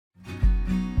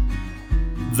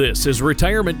This is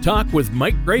Retirement Talk with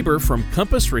Mike Graber from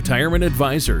Compass Retirement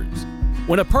Advisors.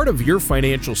 When a part of your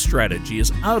financial strategy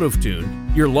is out of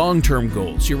tune, your long-term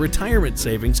goals, your retirement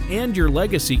savings, and your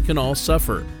legacy can all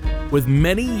suffer. With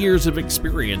many years of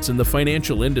experience in the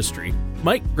financial industry,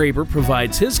 Mike Graber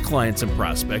provides his clients and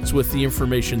prospects with the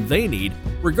information they need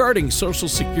regarding Social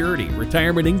Security,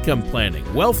 retirement income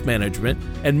planning, wealth management,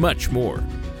 and much more.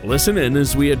 Listen in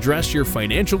as we address your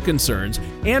financial concerns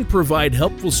and provide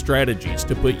helpful strategies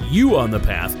to put you on the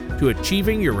path to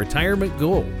achieving your retirement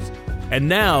goals. And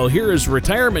now, here is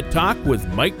Retirement Talk with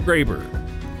Mike Graber.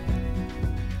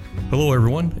 Hello,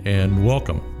 everyone, and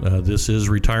welcome. This is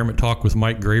Retirement Talk with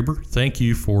Mike Graber. Thank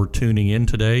you for tuning in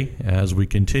today as we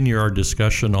continue our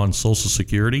discussion on Social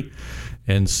Security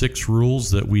and 6 rules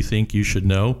that we think you should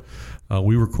know.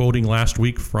 We were quoting last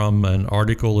week from an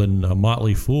article in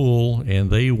Motley Fool, and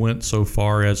they went so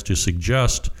far as to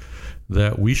suggest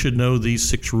that we should know these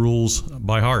 6 rules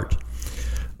by heart.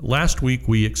 Last week,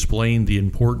 we explained the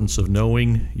importance of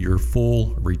knowing your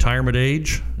full retirement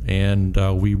age, and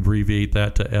we abbreviate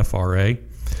that to FRA.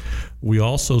 We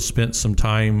also spent some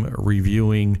time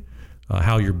reviewing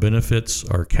how your benefits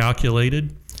are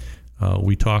calculated.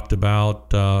 We talked about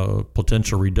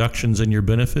potential reductions in your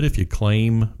benefit if you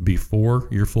claim before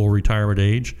your full retirement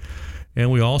age. And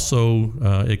we also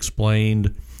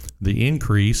explained the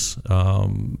increase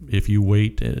if you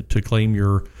wait to claim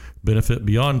your benefit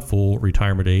beyond full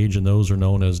retirement age, and those are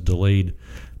known as delayed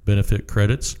benefit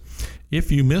credits.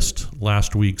 If you missed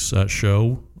last week's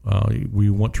show,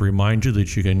 we want to remind you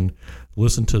that you can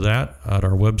listen to that at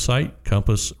our website,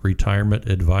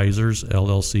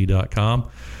 compassretirementadvisorsllc.com.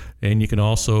 And you can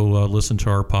also listen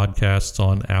to our podcasts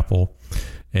on Apple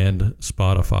and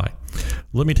Spotify.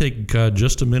 Let me take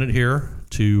just a minute here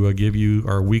to give you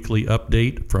our weekly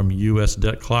update from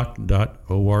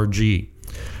usdebtclock.org.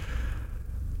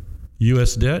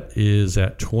 U.S. debt is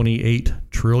at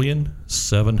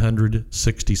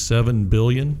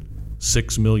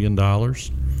 $28,767,006 million.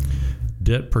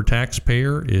 Debt per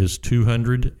taxpayer is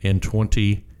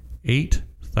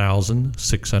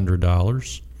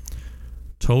 $228,600.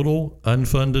 Total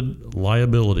unfunded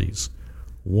liabilities,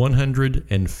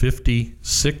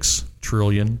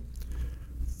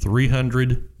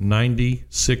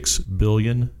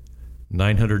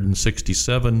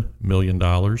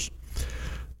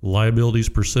 Liabilities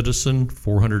per citizen,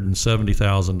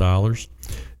 $470,000.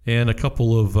 And a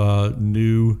couple of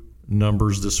new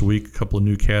numbers this week, a couple of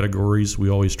new categories. We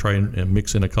always try and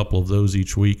mix in a couple of those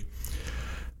each week.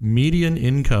 Median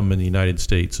income in the United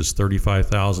States is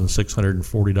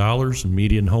 $35,640.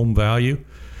 Median home value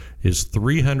is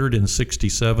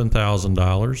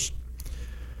 $367,000.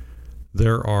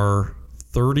 There are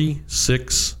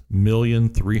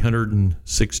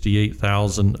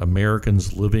 36,368,000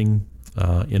 Americans living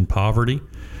in poverty,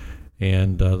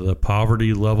 and the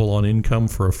poverty level on income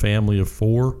for a family of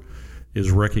 4 is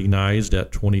recognized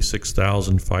at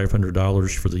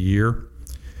 $26,500 for the year.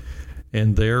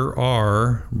 And there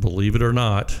are, believe it or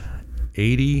not,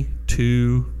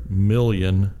 82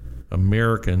 million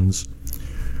Americans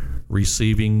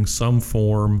receiving some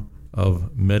form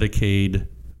of Medicaid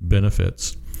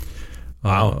benefits.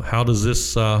 Wow. How does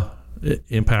this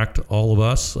impact all of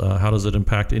us? How does it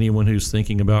impact anyone who's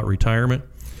thinking about retirement?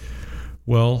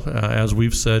 Well, as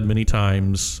we've said many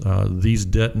times, these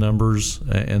debt numbers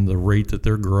and the rate that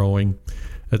they're growing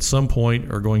at some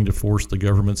point are going to force the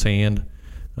government's hand.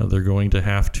 They're going to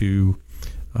have to,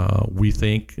 we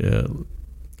think,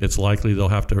 it's likely they'll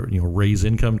have to raise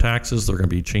income taxes. There are going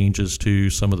to be changes to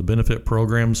some of the benefit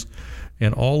programs.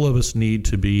 And all of us need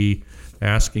to be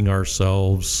asking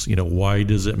ourselves, why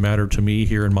does it matter to me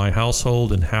here in my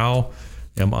household, and how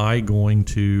am I going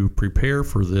to prepare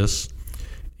for this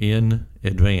in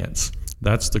advance?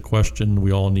 That's the question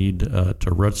we all need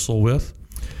to wrestle with.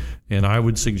 And I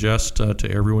would suggest to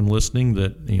everyone listening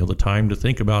that the time to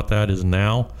think about that is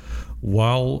now,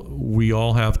 while we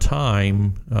all have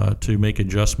time to make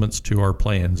adjustments to our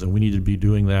plans. And we need to be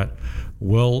doing that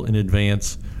well in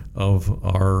advance of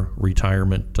our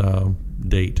retirement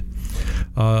date.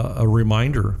 A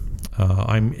reminder,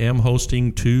 I am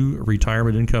hosting 2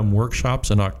 retirement income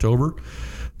workshops in October.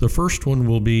 The first one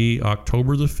will be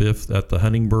October the 5th at the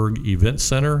Huntingburg Event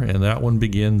Center, and that one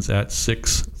begins at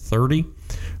 6:30.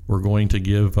 We're going to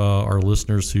give our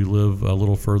listeners who live a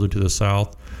little further to the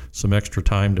south some extra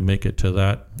time to make it to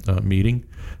that meeting.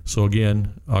 So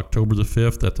again, October the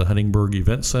 5th at the Huntingburg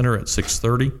Event Center at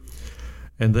 6:30.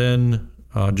 And then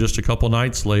just a couple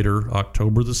nights later,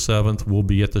 October the 7th, we'll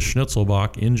be at the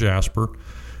Schnitzelbach in Jasper.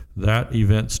 That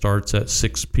event starts at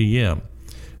 6 p.m.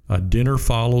 Dinner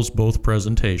follows both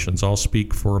presentations. I'll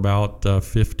speak for about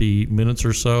 50 minutes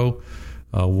or so.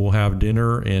 We'll have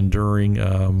dinner, and during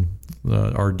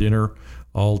our dinner,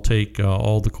 I'll take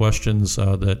all the questions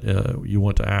that you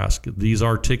want to ask. These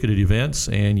are ticketed events,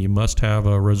 and you must have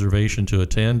a reservation to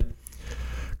attend.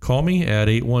 Call me at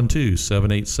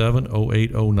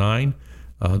 812-787-0809.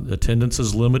 Attendance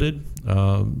is limited.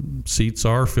 Seats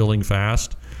are filling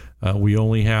fast. We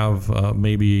only have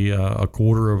maybe a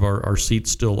quarter of our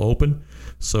seats still open.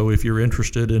 So if you're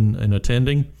interested in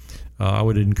attending, I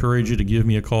would encourage you to give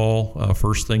me a call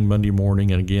first thing Monday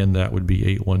morning. And again, that would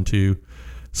be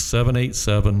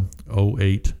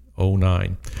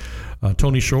 812-787-0809.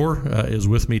 Tony Shore is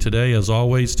with me today, as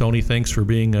always. Tony, thanks for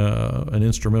being an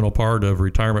instrumental part of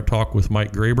Retirement Talk with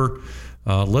Mike Graber.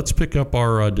 Let's pick up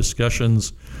our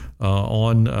discussions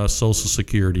on Social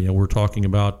Security. And we're talking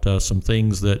about some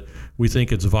things that we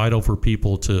think it's vital for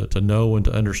people to know and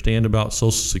to understand about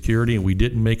Social Security. And we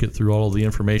didn't make it through all of the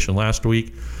information last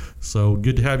week. So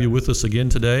good to have you with us again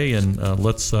today. And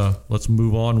let's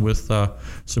move on with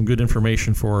some good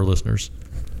information for our listeners.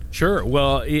 Sure.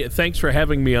 Well, thanks for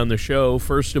having me on the show,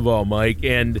 first of all, Mike.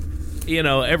 And,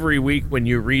 every week when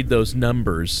you read those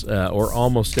numbers, or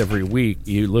almost every week,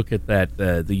 you look at that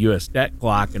the U.S. debt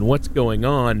clock and what's going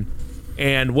on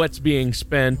and what's being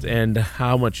spent and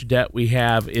how much debt we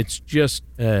have. It's just,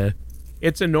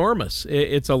 it's enormous.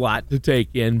 It's a lot to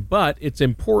take in, but it's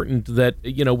important that,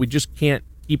 we just can't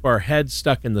keep our heads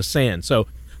stuck in the sand. So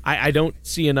I don't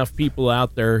see enough people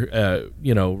out there,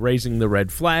 raising the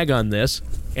red flag on this.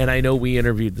 And I know we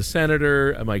interviewed the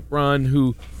senator, Mike Braun,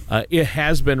 who it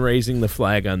has been raising the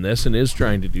flag on this and is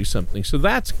trying to do something. So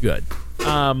that's good.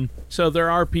 So there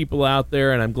are people out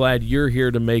there, and I'm glad you're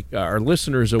here to make our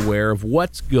listeners aware of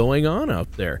what's going on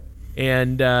out there.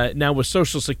 And now with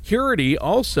Social Security,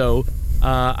 also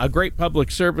a great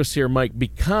public service here, Mike,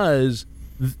 because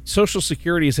Social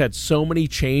Security has had so many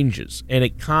changes, and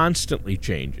it constantly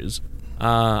changes.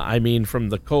 From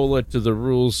the COLA to the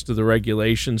rules to the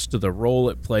regulations to the role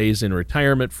it plays in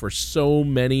retirement for so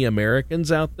many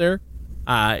Americans out there.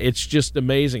 It's just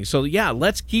amazing. So, yeah,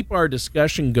 let's keep our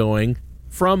discussion going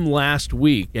from last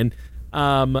week. And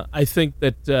I think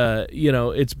that,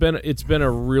 it's been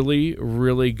a really,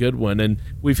 really good one. And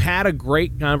we've had a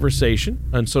great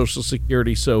conversation on Social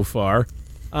Security so far.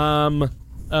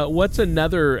 What's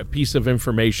another piece of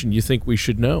information you think we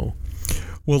should know?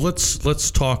 Well,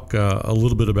 let's talk a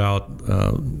little bit about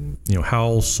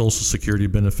how Social Security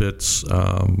benefits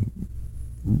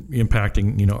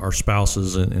impacting our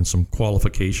spouses and some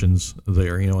qualifications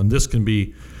there. And this can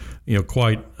be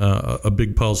quite a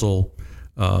big puzzle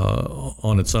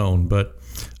on its own. But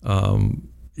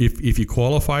if you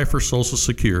qualify for Social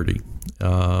Security,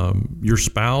 your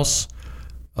spouse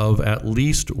of at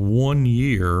least 1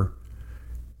 year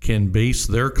can base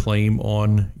their claim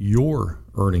on your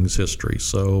earnings history.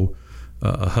 So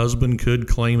a husband could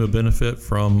claim a benefit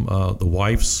from the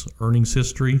wife's earnings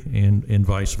history and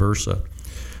vice versa.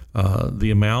 The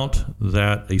amount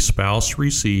that a spouse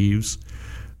receives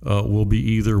will be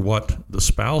either what the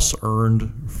spouse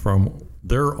earned from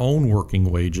their own working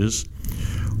wages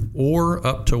or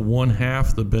up to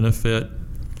 1/2 the benefit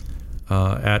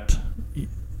at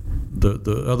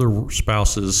the other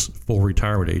spouse's full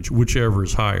retirement age, whichever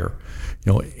is higher.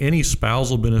 Any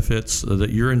spousal benefits that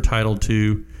you're entitled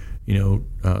to,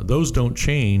 those don't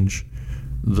change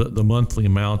the monthly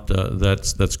amount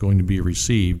that's going to be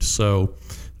received. So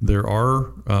there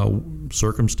are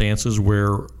circumstances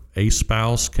where a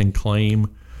spouse can claim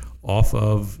off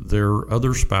of their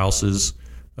other spouse's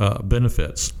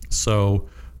benefits. So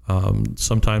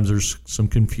sometimes there's some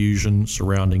confusion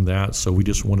surrounding that. So we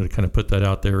just wanted to kind of put that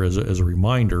out there as a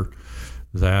reminder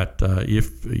that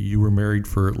if you were married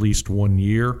for at least 1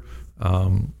 year,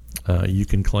 you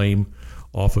can claim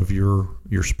off of your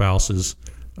spouse's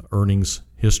earnings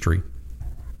history.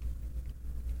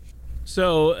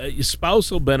 So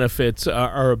spousal benefits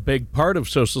are a big part of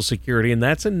Social Security, and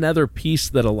that's another piece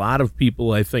that a lot of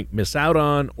people, I think, miss out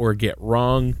on or get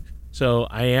wrong. So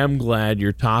I am glad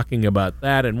you're talking about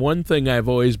that. And one thing I've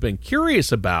always been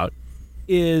curious about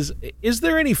is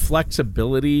there any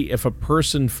flexibility if a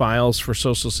person files for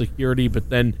Social Security but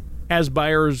then has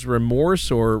buyer's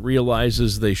remorse or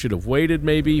realizes they should have waited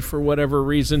maybe for whatever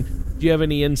reason? Do you have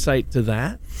any insight to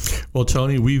that? Well,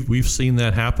 Tony, we've seen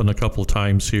that happen a couple of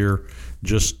times here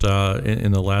just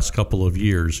in the last couple of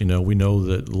years. We know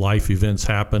that life events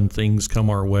happen, things come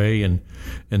our way, and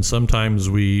sometimes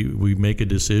we make a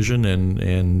decision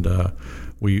and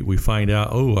we find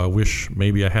out, I wish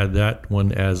maybe I had that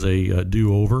one as a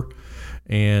do-over.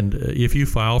 And if you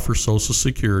file for Social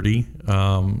Security,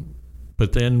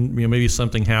 but then maybe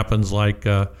something happens like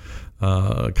a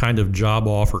kind of job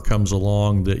offer comes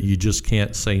along that you just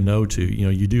can't say no to.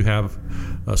 You do have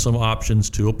some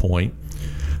options to a point.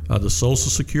 The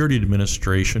Social Security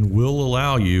Administration will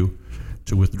allow you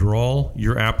to withdraw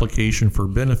your application for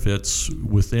benefits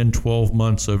within 12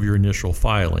 months of your initial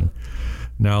filing.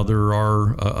 Now, there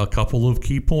are a couple of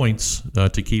key points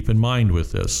to keep in mind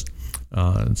with this,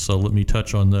 and so let me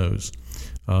touch on those.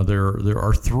 There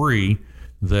are three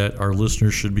that our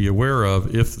listeners should be aware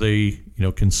of if they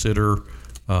consider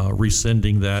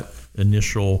rescinding that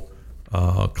initial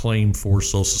claim for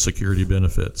Social Security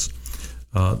benefits.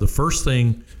 The first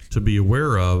thing to be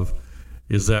aware of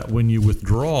is that when you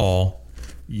withdraw,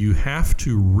 you have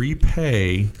to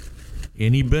repay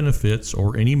any benefits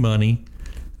or any money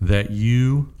that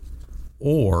you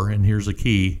or, and here's a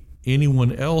key,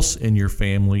 anyone else in your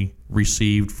family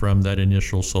received from that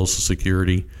initial Social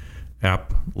Security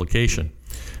application.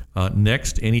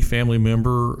 Next, any family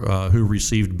member who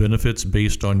received benefits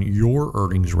based on your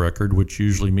earnings record, which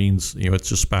usually means it's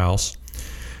a spouse,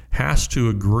 has to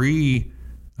agree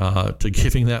to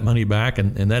giving that money back,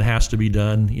 and that has to be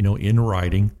done in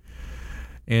writing.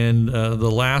 And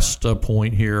the last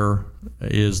point here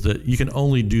is that you can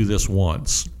only do this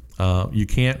once. You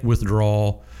can't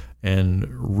withdraw and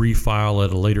refile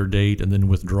at a later date and then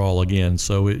withdraw again.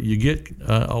 So you get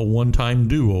a one-time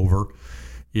do-over.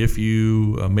 If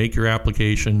you make your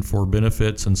application for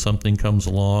benefits and something comes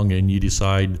along and you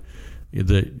decide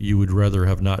that you would rather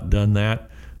have not done that,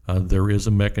 there is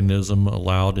a mechanism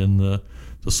allowed in the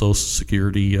Social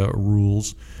Security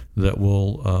rules that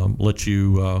will let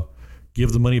you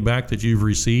give the money back that you've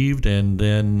received and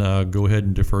then go ahead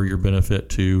and defer your benefit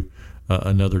to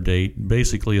another date,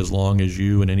 basically as long as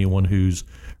you and anyone who's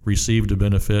received a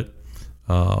benefit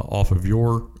off of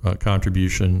your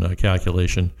contribution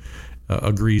calculation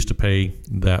agrees to pay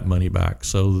that money back.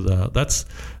 So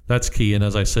that's key. And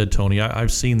as I said, Tony,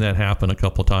 I've seen that happen a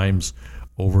couple times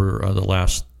over the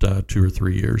last 2 or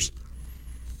 3 years.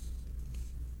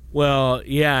 Well,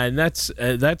 yeah, and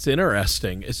that's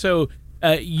interesting. So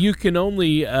you can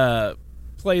only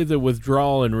play the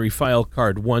withdrawal and refile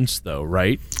card once, though,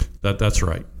 right? That's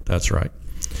right. That's right.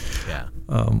 Yeah.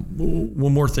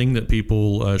 One more thing that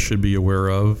people should be aware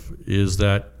of is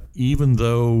that even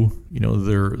though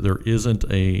there isn't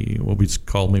what we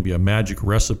call maybe a magic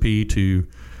recipe to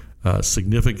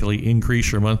significantly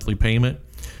increase your monthly payment,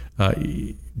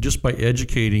 just by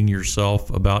educating yourself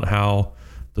about how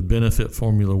the benefit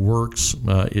formula works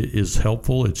is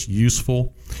helpful. It's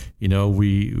useful.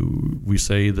 We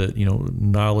say that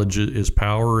knowledge is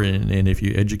power, and if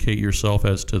you educate yourself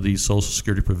as to these Social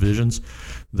Security provisions,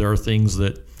 there are things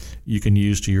that you can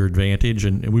use to your advantage.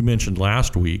 And we mentioned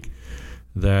last week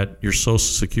that your Social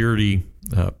Security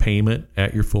payment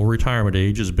at your full retirement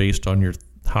age is based on your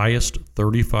highest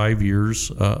 35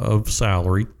 years of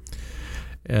salary.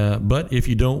 But if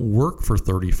you don't work for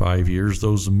 35 years,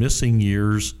 those missing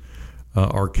years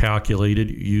are calculated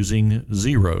using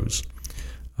zeros.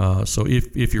 So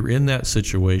if you're in that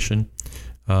situation,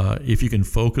 if you can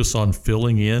focus on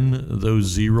filling in those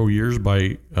 0 years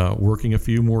by working a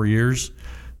few more years,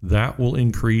 that will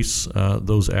increase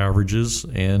those averages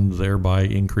and thereby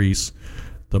increase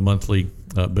the monthly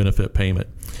benefit payment.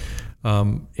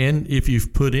 And if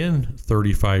you've put in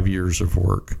 35 years of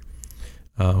work,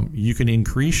 you can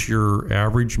increase your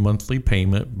average monthly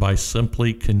payment by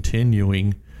simply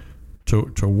continuing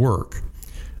to work.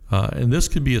 And this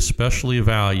could be especially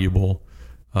valuable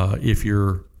if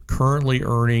you're currently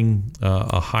earning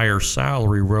a higher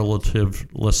salary relative,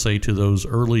 let's say, to those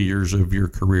early years of your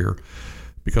career.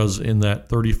 Because in that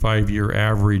 35-year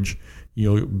average,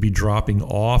 you'll be dropping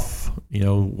off,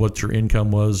 what your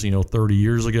income was, 30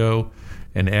 years ago,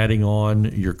 and adding on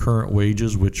your current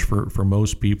wages, which for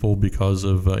most people, because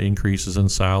of increases in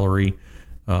salary,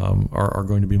 are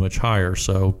going to be much higher.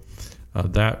 So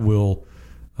that will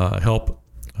help,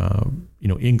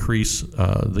 increase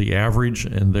the average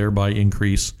and thereby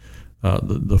increase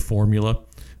the formula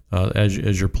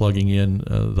as you're plugging in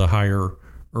the higher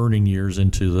earning years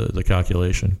into the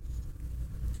calculation.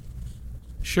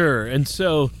 Sure. And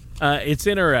so it's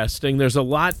interesting. There's a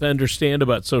lot to understand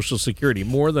about Social Security,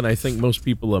 more than I think most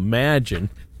people imagine.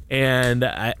 And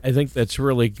I think that's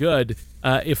really good.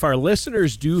 If our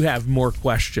listeners do have more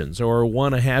questions or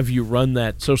want to have you run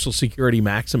that Social Security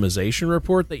maximization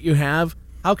report that you have,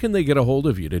 how can they get a hold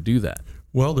of you to do that?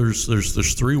 Well,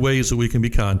 there's 3 ways that we can be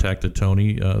contacted,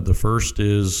 Tony. The first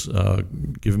is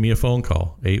giving me a phone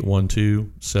call,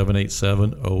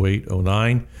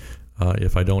 812-787-0809.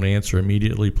 If I don't answer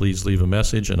immediately, please leave a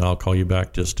message, and I'll call you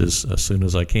back just as soon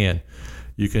as I can.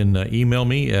 You can email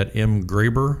me at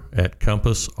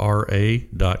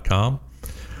mgraber@compassra.com,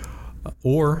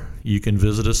 or you can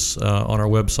visit us on our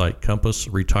website,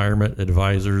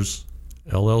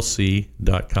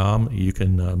 compassretirementadvisorsllc.com. You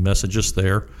can message us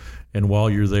there. And while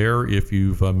you're there, if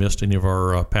you've missed any of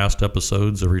our past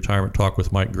episodes of Retirement Talk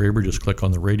with Mike Graber, just click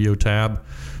on the radio tab.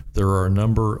 There are a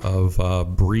number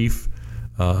of brief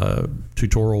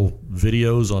tutorial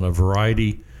videos on a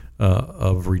variety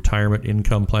of retirement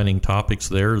income planning topics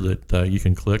there that you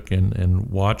can click and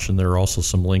watch. And there are also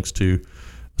some links to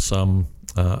some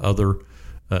other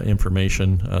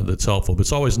information that's helpful. But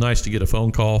it's always nice to get a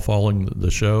phone call following the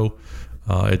show.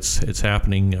 It's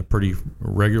happening pretty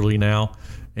regularly now,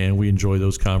 and we enjoy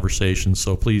those conversations.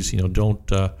 So please, don't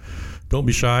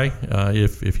be shy.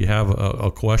 If you have a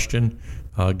question,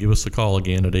 give us a call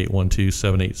again at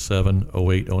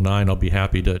 812-787-0809. I'll be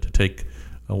happy to take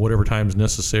whatever time is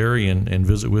necessary and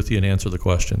visit with you and answer the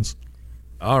questions.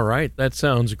 All right, that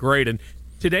sounds great. And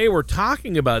today we're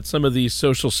talking about some of these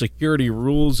Social Security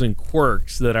rules and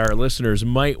quirks that our listeners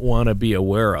might want to be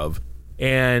aware of.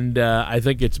 And I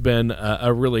think it's been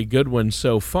a really good one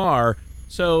so far.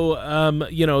 So,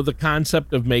 the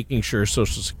concept of making sure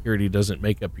Social Security doesn't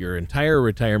make up your entire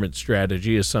retirement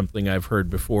strategy is something I've heard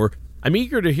before. I'm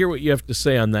eager to hear what you have to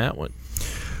say on that one.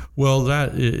 Well,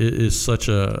 that is such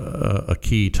a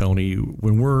key, Tony.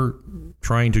 When we're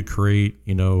trying to create,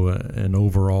 an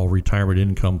overall retirement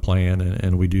income plan,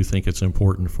 and we do think it's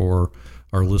important for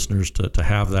our listeners to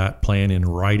have that plan in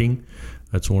writing.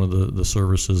 That's one of the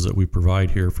services that we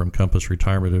provide here from Compass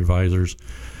Retirement Advisors.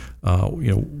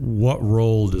 What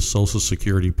role does Social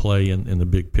Security play in the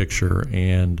big picture,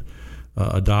 and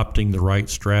adopting the right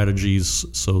strategies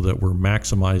so that we're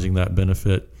maximizing that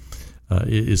benefit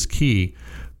is key.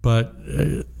 But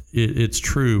it's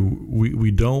true.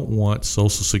 We don't want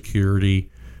Social Security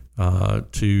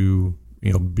to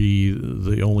be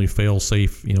the only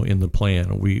fail-safe in the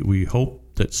plan. We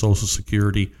hope that Social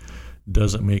Security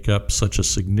doesn't make up such a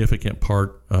significant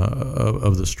part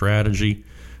of the strategy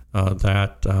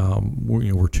that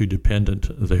we're too dependent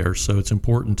there. So it's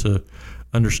important to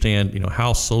understand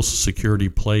how Social Security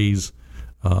plays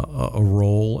a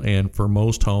role, and for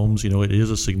most homes, it is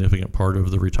a significant part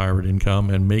of the retirement income,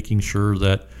 and making sure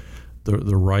that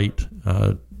the right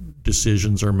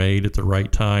decisions are made at the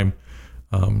right time,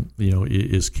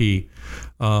 is key.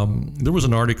 There was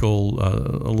an article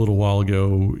a little while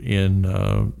ago in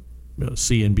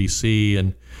CNBC,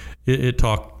 and it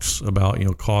talks about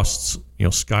costs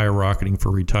skyrocketing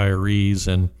for retirees,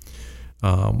 and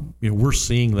we're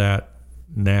seeing that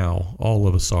now. All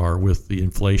of us are, with the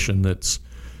inflation that's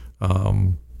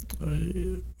on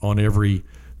every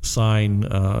sign,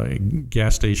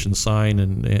 gas station sign,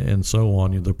 and so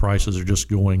on. The prices are just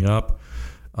going up,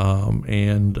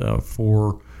 and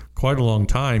for quite a long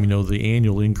time, the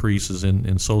annual increases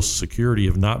in Social Security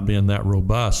have not been that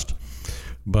robust.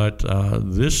 But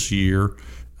this year,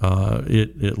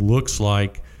 it looks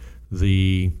like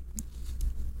the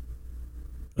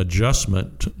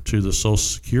adjustment to the Social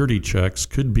Security checks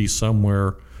could be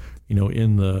somewhere,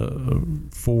 in the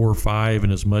 4 or 5,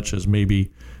 and as much as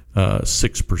maybe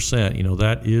 6%.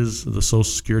 That is, the Social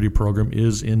Security program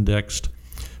is indexed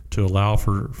to allow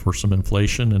for some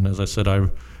inflation, and as I said,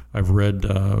 I've read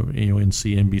in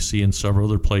CNBC and several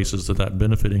other places that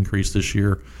benefit increase this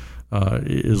year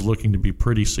is looking to be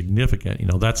pretty significant.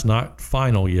 That's not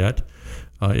final yet.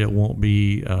 It won't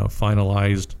be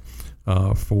finalized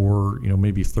for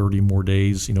maybe 30 more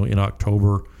days. In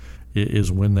October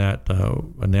is when that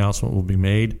announcement will be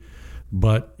made.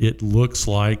 But it looks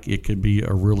like it could be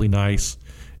a really nice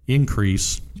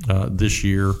increase this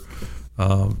year,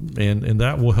 and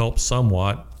that will help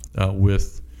somewhat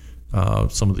with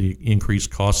some of the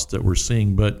increased costs that we're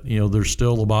seeing. But there's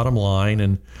still a bottom line,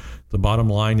 and the bottom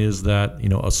line is that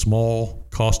a small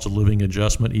cost of living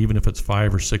adjustment, even if it's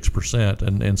 5 or 6%,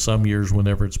 and some years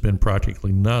whenever it's been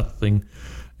practically nothing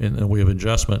in the way of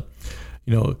adjustment,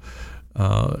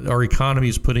 our economy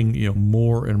is putting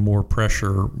more and more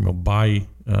pressure by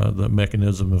the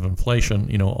mechanism of inflation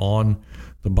on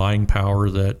the buying power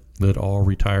that all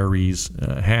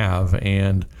retirees have.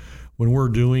 And when we're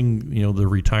doing the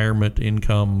retirement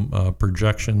income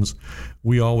projections,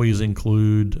 we always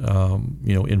include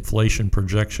inflation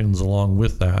projections along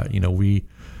with that. We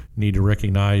need to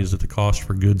recognize that the cost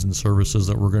for goods and services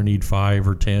that we're going to need 5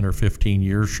 or 10 or 15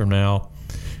 years from now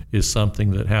is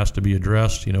something that has to be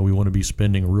addressed. We want to be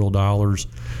spending real dollars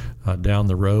down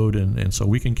the road, and so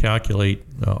we can calculate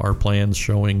our plans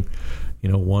showing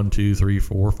 1, 2, 3,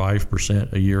 4,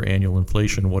 5% a year annual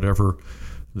inflation, whatever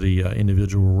the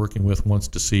individual we're working with wants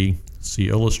to see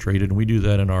illustrated. And we do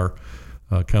that in our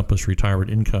Compass Retirement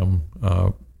Income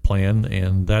Plan,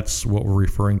 and that's what we're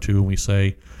referring to when we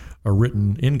say a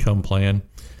written income plan.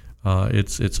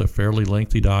 It's a fairly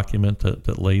lengthy document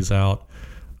that lays out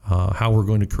how we're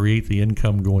going to create the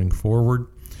income going forward,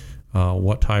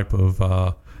 what type of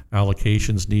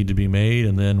allocations need to be made,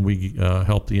 and then we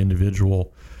help the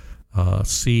individual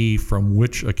see from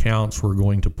which accounts we're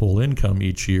going to pull income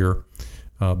each year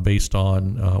based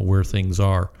on where things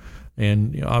are.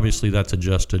 And obviously that's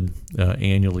adjusted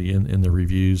annually in the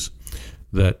reviews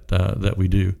that we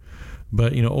do.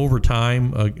 But over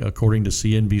time, according to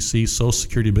CNBC, Social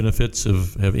Security benefits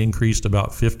have increased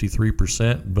about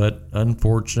 53%. But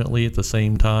unfortunately, at the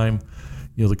same time,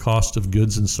 the cost of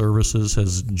goods and services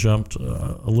has jumped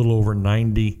a little over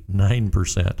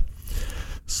 99%.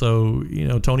 So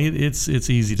Tony, it's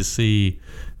easy to see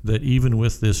that even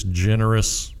with this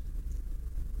generous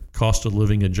cost of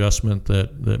living adjustment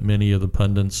that many of the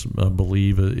pundits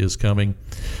believe is coming,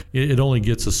 it only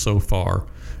gets us so far,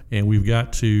 and we've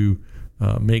got to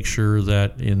make sure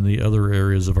that in the other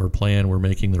areas of our plan we're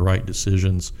making the right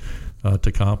decisions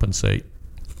to compensate.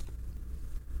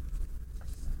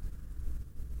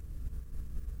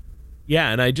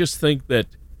 Yeah, and I just think that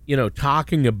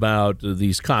talking about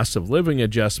these cost of living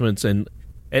adjustments, and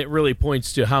it really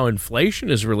points to how inflation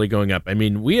is really going up. I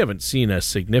mean, we haven't seen a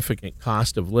significant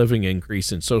cost of living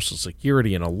increase in Social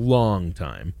Security in a long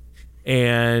time.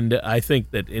 And I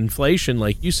think that inflation,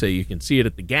 like you say, you can see it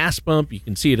at the gas pump, you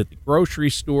can see it at the grocery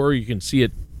store, you can see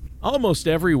it almost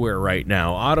everywhere right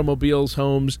now, automobiles,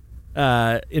 homes.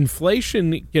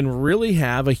 Inflation can really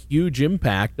have a huge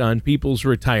impact on people's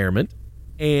retirement.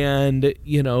 And,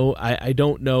 I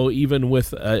don't know, even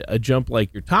with a jump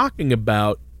like you're talking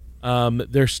about,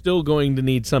 they're still going to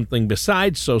need something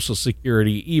besides Social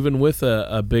Security, even with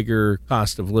a bigger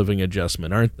cost of living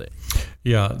adjustment, aren't they?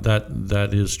 Yeah,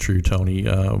 that is true, Tony.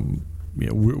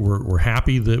 We're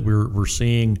happy that we're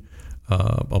seeing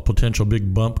a potential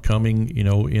big bump coming,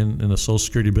 in the Social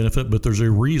Security benefit, but there's a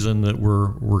reason that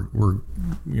we're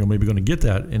maybe going to get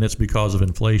that, and it's because of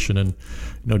inflation. And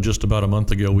just about a month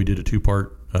ago, we did a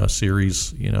 2-part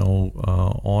series,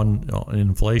 on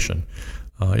inflation.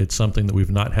 It's something that we've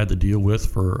not had to deal with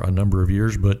for a number of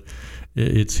years, but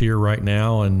it's here right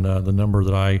now. And the number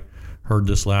that I heard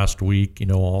this last week,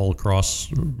 all across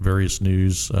various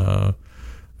news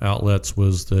outlets,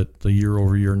 was that the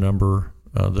year-over-year number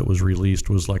that was released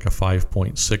was like a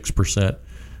 5.6%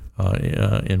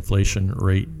 inflation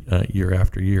rate year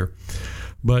after year.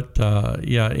 But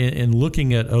in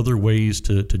looking at other ways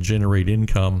to generate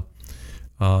income,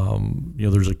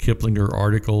 there's a Kiplinger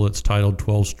article that's titled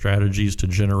 12 Strategies to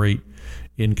Generate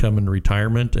Income in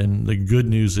Retirement. And the good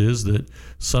news is that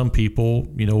some people,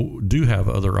 do have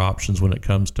other options when it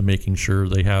comes to making sure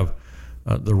they have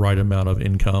the right amount of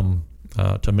income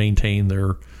to maintain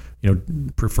their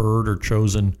preferred or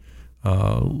chosen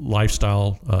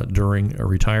lifestyle during a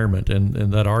retirement.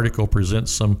 And that article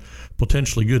presents some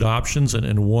potentially good options,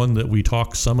 and one that we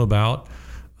talk some about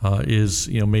is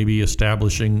maybe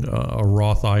establishing a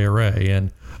Roth IRA.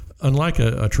 And unlike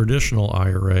a traditional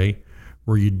IRA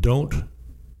where you don't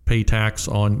pay tax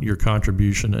on your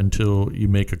contribution until you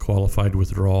make a qualified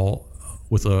withdrawal,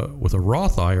 with a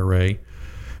Roth IRA,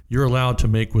 you're allowed to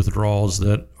make withdrawals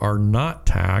that are not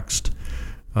taxed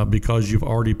because you've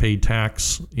already paid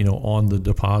tax, on the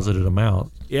deposited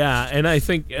amount. Yeah, and I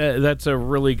think that's a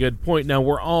really good point. Now,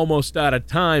 we're almost out of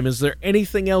time. Is there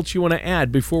anything else you want to add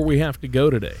before we have to go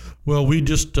today? Well, we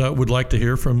just would like to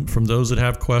hear from those that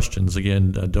have questions.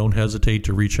 Again, don't hesitate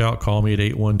to reach out. Call me at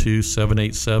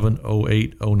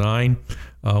 812-787-0809.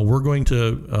 We're going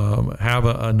to have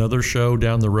another show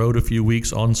down the road a few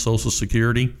weeks on Social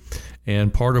Security.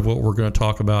 And part of what we're going to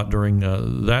talk about during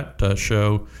that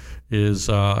show is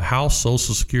how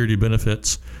Social Security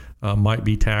benefits might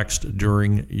be taxed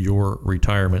during your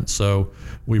retirement. So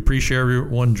we appreciate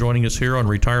everyone joining us here on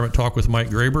Retirement Talk with Mike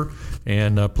Graber.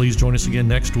 And please join us again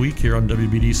next week here on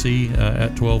WBDC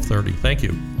at 12:30. Thank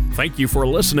you. Thank you for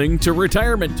listening to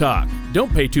Retirement Talk.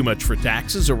 Don't pay too much for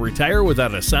taxes or retire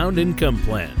without a sound income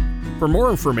plan. For more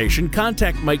information,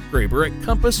 contact Mike Graber at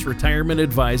Compass Retirement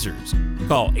Advisors.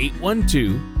 Call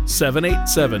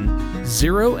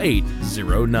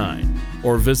 812-787-0809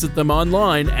 or visit them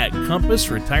online at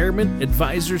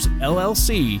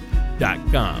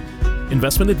compassretirementadvisorsllc.com.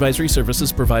 Investment advisory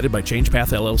services provided by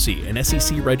ChangePath LLC, an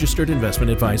SEC-registered investment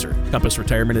advisor. Compass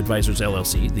Retirement Advisors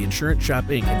LLC, The Insurance Shop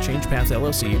Inc., and ChangePath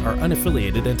LLC are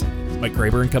unaffiliated entities. Mike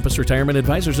Graber and Compass Retirement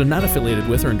Advisors are not affiliated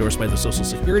with or endorsed by the Social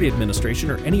Security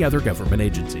Administration or any other government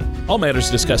agency. All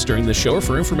matters discussed during this show are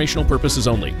for informational purposes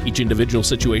only. Each individual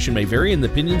situation may vary, and the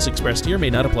opinions expressed here may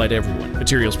not apply to everyone.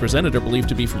 Materials presented are believed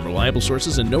to be from reliable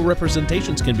sources, and no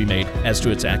representations can be made as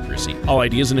to its accuracy. All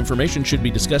ideas and information should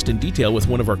be discussed in detail with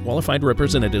one of our qualified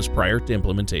representatives prior to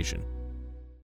implementation.